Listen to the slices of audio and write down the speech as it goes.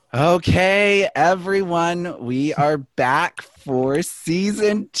Okay, everyone, we are back for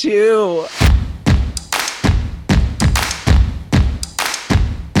season 2.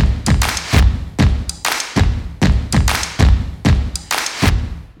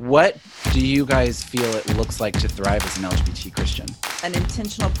 What do you guys feel it looks like to thrive as an LGBT Christian? An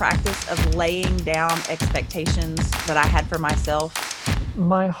intentional practice of laying down expectations that I had for myself.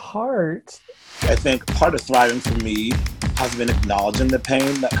 My heart. I think part of thriving for me has been acknowledging the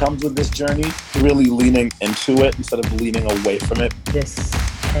pain that comes with this journey, really leaning into it instead of leaning away from it. This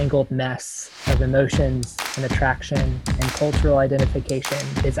tangled mess of emotions and attraction and cultural identification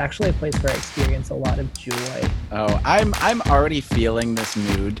is actually a place where I experience a lot of joy. Oh, I'm already feeling this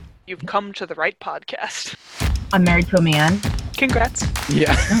mood. You've come to the right podcast. I'm married to a man. Congrats.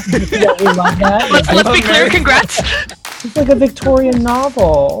 Yeah. Yeah, we love that. Let's be clear, congrats. It's like a Victorian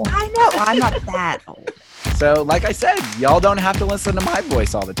novel. I know, I'm not that old. So, like I said, y'all don't have to listen to my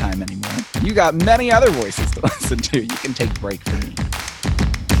voice all the time anymore. You got many other voices to listen to. You can take a break from me.